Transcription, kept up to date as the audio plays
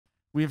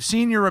We have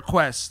seen your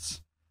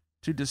requests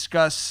to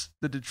discuss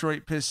the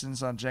Detroit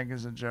Pistons on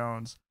Jenkins and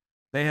Jonez.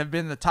 They have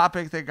been the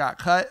topic that got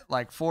cut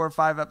like 4 or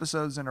 5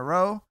 episodes in a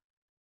row.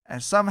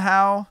 And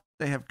somehow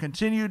they have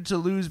continued to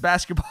lose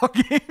basketball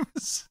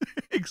games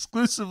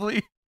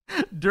exclusively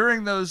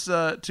during those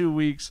 2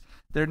 weeks.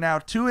 They're now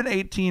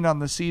 2-18 on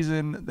the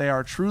season. They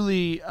are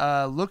truly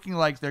looking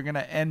like they're going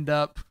to end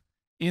up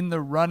in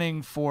the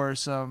running for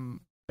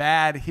some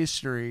bad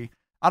history.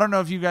 I don't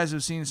know if you guys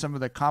have seen some of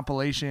the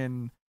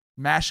compilation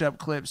mashup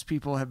clips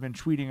people have been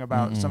tweeting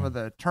about some of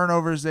the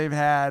turnovers they've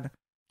had.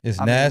 It's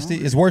nasty.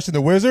 It's worse than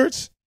the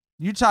Wizards.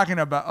 You talking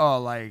about,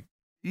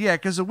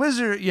 because the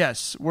Wizards,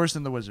 yes, worse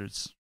than the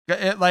Wizards.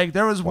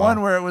 There was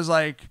one where it was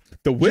like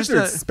the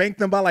Wizards spanked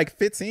them by like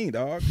 15,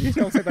 dog. You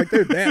know what I'm saying? Like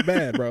they're that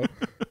bad, bro.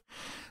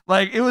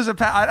 It was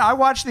I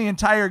watched the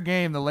entire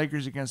game, the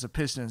Lakers against the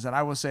Pistons, and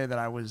I will say that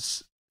I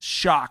was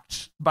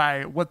shocked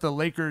by what the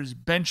Lakers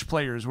bench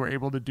players were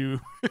able to do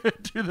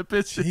to the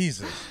Pistons.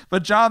 Jesus.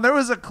 But John, there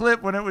was a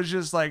clip when it was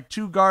just like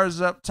 2 guards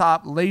up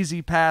top,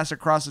 lazy pass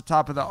across the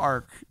top of the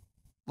arc,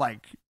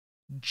 like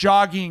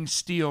jogging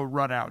steal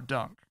run out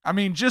dunk. I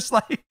mean, just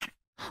like,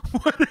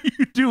 what are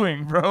you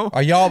doing, bro?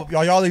 Are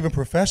y'all even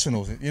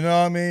professionals? You know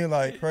what I mean?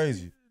 Like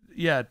crazy.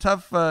 Yeah,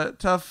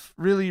 tough,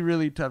 really,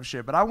 really tough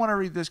shit. But I want to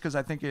read this because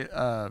I think it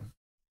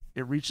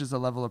reaches the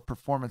level of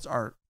performance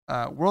art.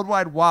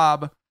 Worldwide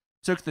Wob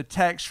took the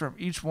text from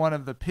each one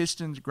of the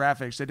Pistons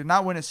graphics. They did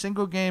not win a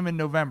single game in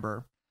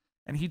November,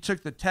 and he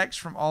took the text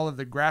from all of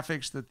the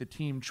graphics that the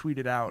team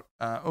tweeted out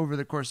over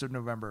the course of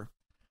November.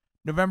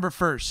 November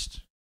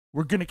 1st,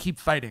 we're going to keep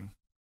fighting.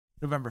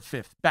 November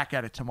 5th, back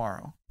at it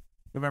tomorrow.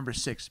 November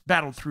 6th,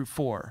 battled through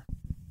 4.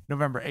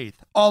 November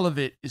 8th, all of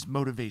it is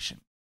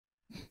motivation.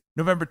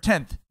 November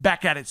 10th,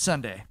 back at it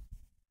Sunday.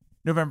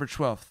 November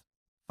 12th,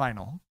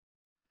 final.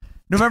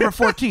 November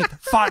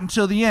 14th, fought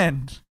until the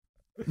end.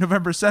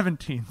 November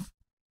 17th,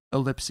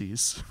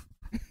 ellipses.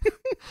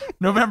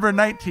 November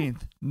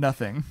 19th,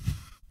 nothing.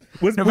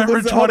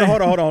 November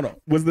 20th. Hold on.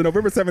 Was the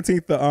November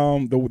 17th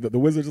the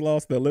Wizards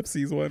lost, the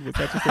ellipses one? Was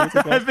that your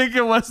favorite? I think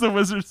it was the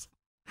Wizards.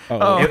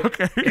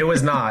 Okay. It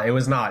was not. It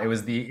was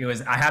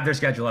I have their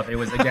schedule up. It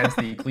was against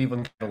the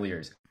Cleveland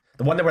Cavaliers.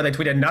 The one where they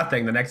tweeted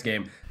nothing the next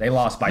game, they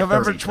lost by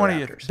November 30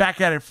 20th,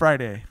 back at it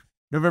Friday.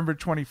 November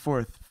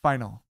 24th,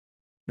 final.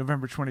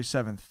 November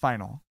 27th,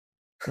 final.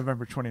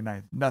 November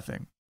 29th,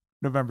 nothing.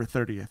 November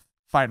 30th,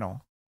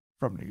 final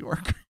from New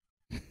York.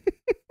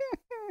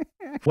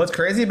 What's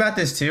crazy about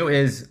this too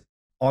is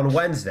on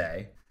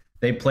Wednesday,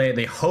 they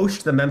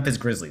host the Memphis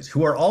Grizzlies,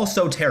 who are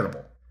also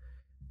terrible.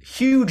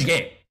 Huge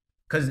game.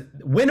 Because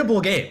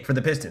winnable game for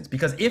the Pistons.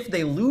 Because if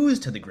they lose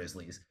to the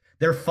Grizzlies,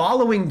 their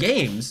following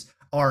games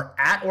are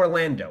at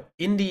Orlando,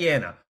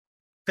 Indiana,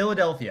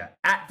 Philadelphia,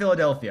 at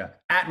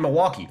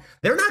Milwaukee.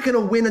 They're not going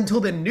to win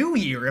until the new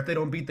year if they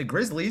don't beat the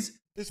Grizzlies.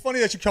 It's funny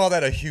that you call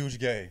that a huge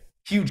game.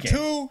 Huge game.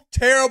 2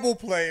 terrible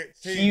players.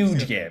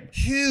 Huge game.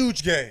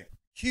 Huge game.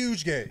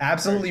 Huge game.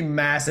 Absolutely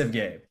massive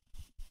game.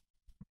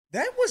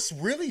 That was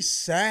really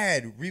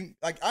sad. When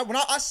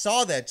I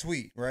saw that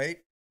tweet, right?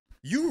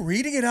 You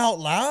reading it out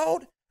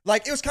loud?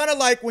 Like, it was kind of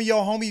like when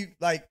your homie,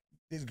 like,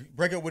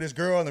 break up with his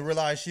girl and then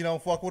realize she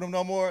don't fuck with him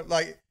no more.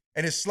 Like,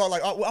 and it's slow,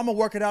 like, oh, I'm going to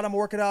work it out. And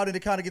it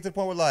kind of get to the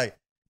point where, like,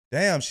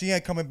 damn, she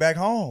ain't coming back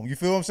home. You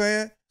feel what I'm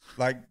saying?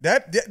 Like,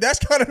 that's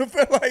kind of the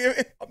feel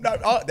like,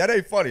 that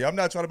ain't funny. I'm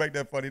not trying to make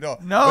that funny, though.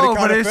 No,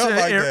 but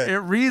it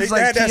reads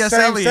like T.S.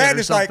 Eliot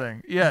or something.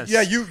 Like, yes.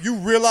 Yeah, you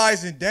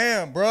realizing,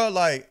 damn, bro,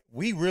 like,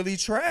 we really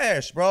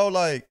trash, bro.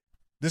 Like,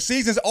 the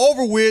season's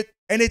over with,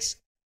 and it's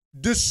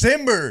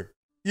December.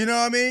 You know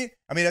what I mean?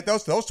 I mean,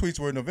 those tweets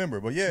were in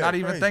November, but yeah. Not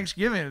even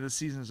Thanksgiving, the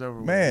season's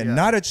over. Man, with.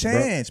 Not a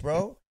chance,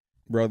 bro.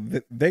 Bro,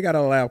 they gotta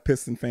allow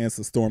Piston fans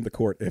to storm the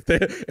court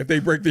if they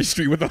break this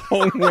streak with a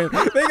home win.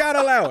 They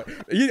gotta allow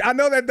it. I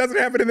know that doesn't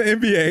happen in the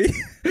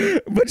NBA,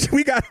 but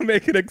we gotta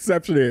make an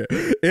exception here.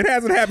 It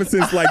hasn't happened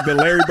since like the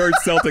Larry Bird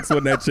Celtics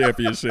won that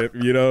championship.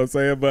 You know what I'm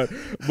saying?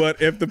 But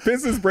if the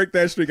Pistons break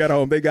that streak at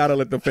home, they gotta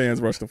let the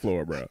fans rush the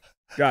floor, bro.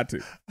 Got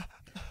to.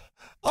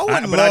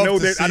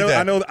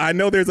 I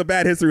know there's a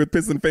bad history with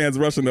Piston fans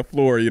rushing the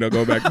floor,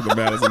 go back to the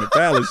Malice and the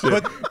Palace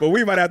shit. But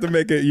we might have to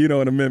make it,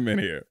 an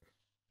amendment here.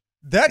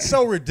 That's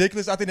so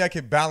ridiculous. I think that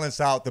can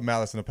balance out the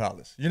Malice in the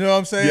Palace. You know what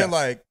I'm saying? Yes.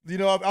 Like,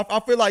 I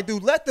feel like,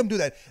 dude, let them do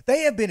that.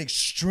 They have been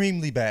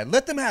extremely bad.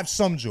 Let them have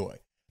some joy.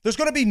 There's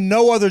going to be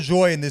no other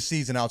joy in this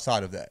season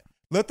outside of that.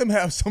 Let them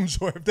have some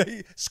joy. If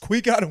they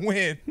squeak out a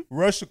win,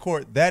 rush the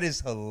court, that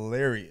is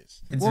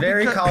hilarious.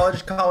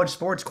 It's college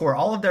sports core.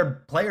 All of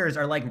their players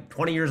are like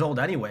 20 years old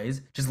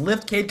anyways. Just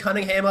lift Cade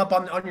Cunningham up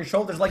on your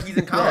shoulders like he's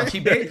in college.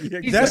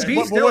 He's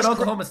still at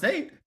Oklahoma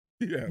State.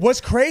 Yeah. What's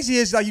crazy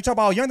is like you talk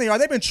about how young they are.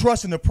 They've been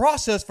trusting the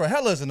process for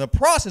hellas, and the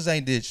process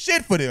ain't did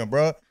shit for them,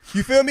 bro.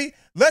 You feel me?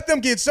 Let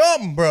them get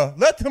something, bro.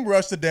 Let them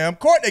rush the damn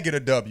court. They get a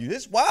W.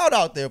 It's wild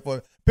out there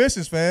for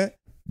Pistons fan.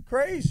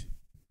 Crazy.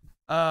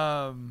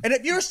 And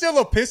if you're still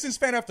a Pistons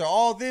fan after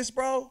all this,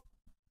 bro,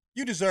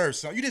 you deserve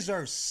something. You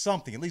deserve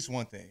something, at least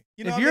one thing.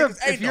 You know,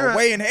 ain't no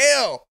way in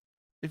hell.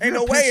 If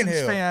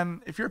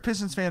you're a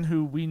Pistons fan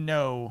who we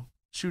know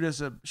shoot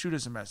us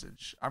a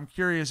message. I'm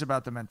curious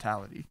about the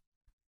mentality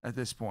at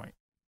this point.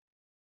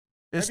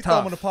 It's Maybe tough. throw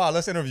him on the pod.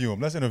 Let's interview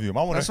him.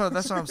 I want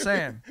That's what I'm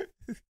saying.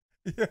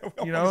 Yeah,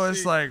 You know,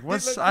 it's like,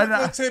 what's I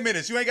know 10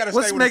 minutes. You ain't got to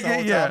stay with us the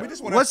whole time. We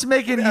just wanna, what's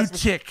making you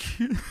tick?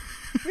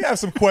 We have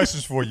some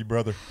questions for you,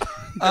 brother.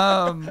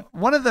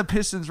 One of the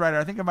Pistons writer,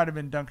 I think it might have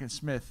been Duncan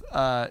Smith,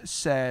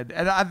 said,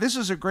 and this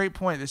was a great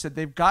point. They said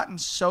they've gotten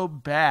so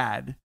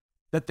bad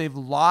that they've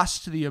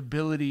lost the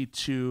ability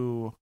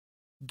to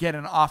get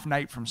an off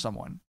night from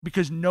someone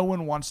because no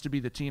one wants to be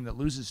the team that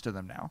loses to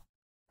them now.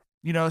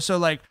 You know, so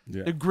like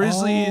the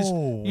Grizzlies,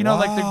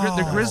 like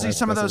the Grizzlies,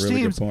 some of those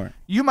really teams,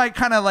 you might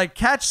kind of like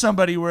catch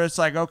somebody where it's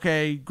like,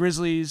 okay,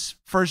 Grizzlies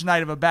first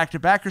night of a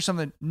back-to-back or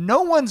something.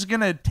 No one's going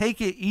to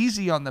take it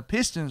easy on the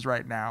Pistons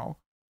right now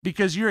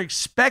because you're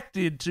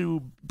expected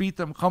to beat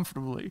them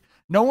comfortably.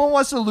 No one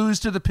wants to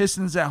lose to the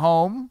Pistons at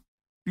home.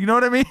 You know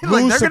what I mean?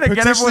 Like they're going to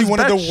get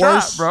everyone's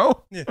best shot,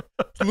 bro. Yeah.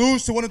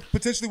 Lose to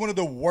potentially one of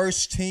the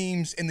worst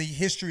teams in the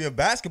history of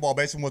basketball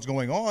based on what's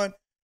going on.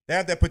 They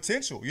have that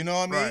potential, you know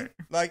what I mean? Right.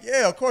 Like,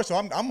 yeah, of course. So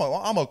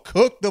I'm a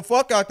cook the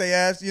fuck out they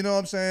ass, you know what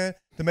I'm saying,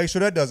 to make sure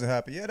that doesn't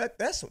happen. Yeah,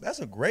 that's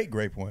a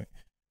great point.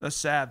 That's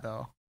sad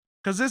though,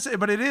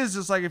 but it is.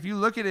 It's like if you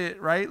look at it,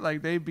 right?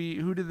 Like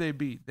who did they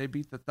beat? They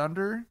beat the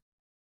Thunder,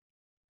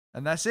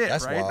 and that's it,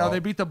 That's right? wild. No, they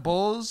beat the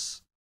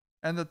Bulls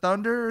and the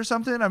Thunder or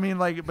something. I mean,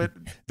 like, but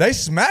They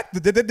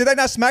smacked. Did they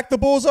not smack the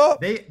Bulls up?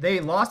 They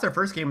lost their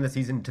first game of the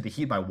season to the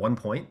Heat by 1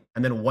 point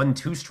and then won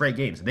 2 straight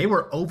games. They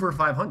were over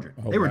 500.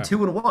 They were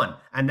 2-1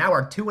 and now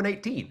are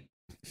 2-18.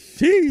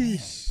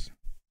 Jeez.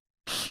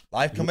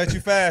 Life come at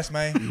you fast,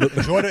 man.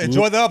 Enjoy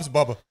the ups,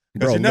 Bubba,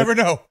 because Bro, you never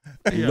know.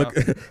 yeah.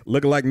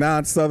 Looking like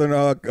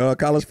non-Southern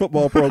college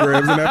football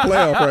programs in that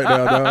playoff right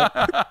now,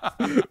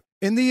 dog.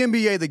 In the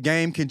NBA, the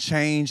game can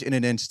change in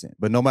an instant,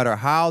 but no matter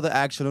how the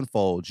action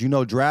unfolds, you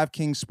know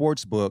DraftKings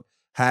Sportsbook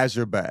has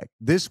your back.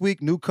 This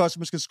week, new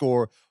customers can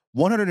score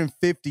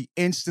 $150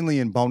 instantly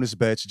in bonus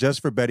bets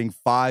just for betting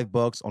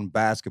 $5 on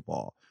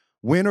basketball.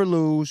 Win or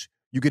lose,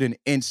 you get an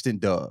instant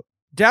dub.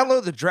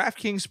 Download the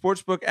DraftKings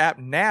Sportsbook app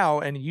now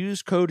and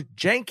use code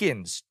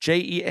Jenkins,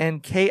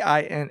 Jenkins.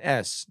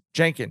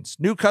 Jenkins.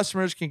 New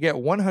customers can get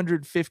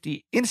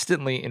 $150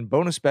 instantly in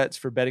bonus bets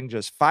for betting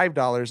just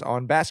 $5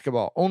 on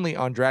basketball. Only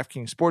on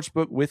DraftKings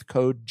Sportsbook with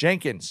code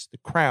Jenkins. The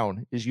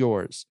crown is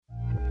yours.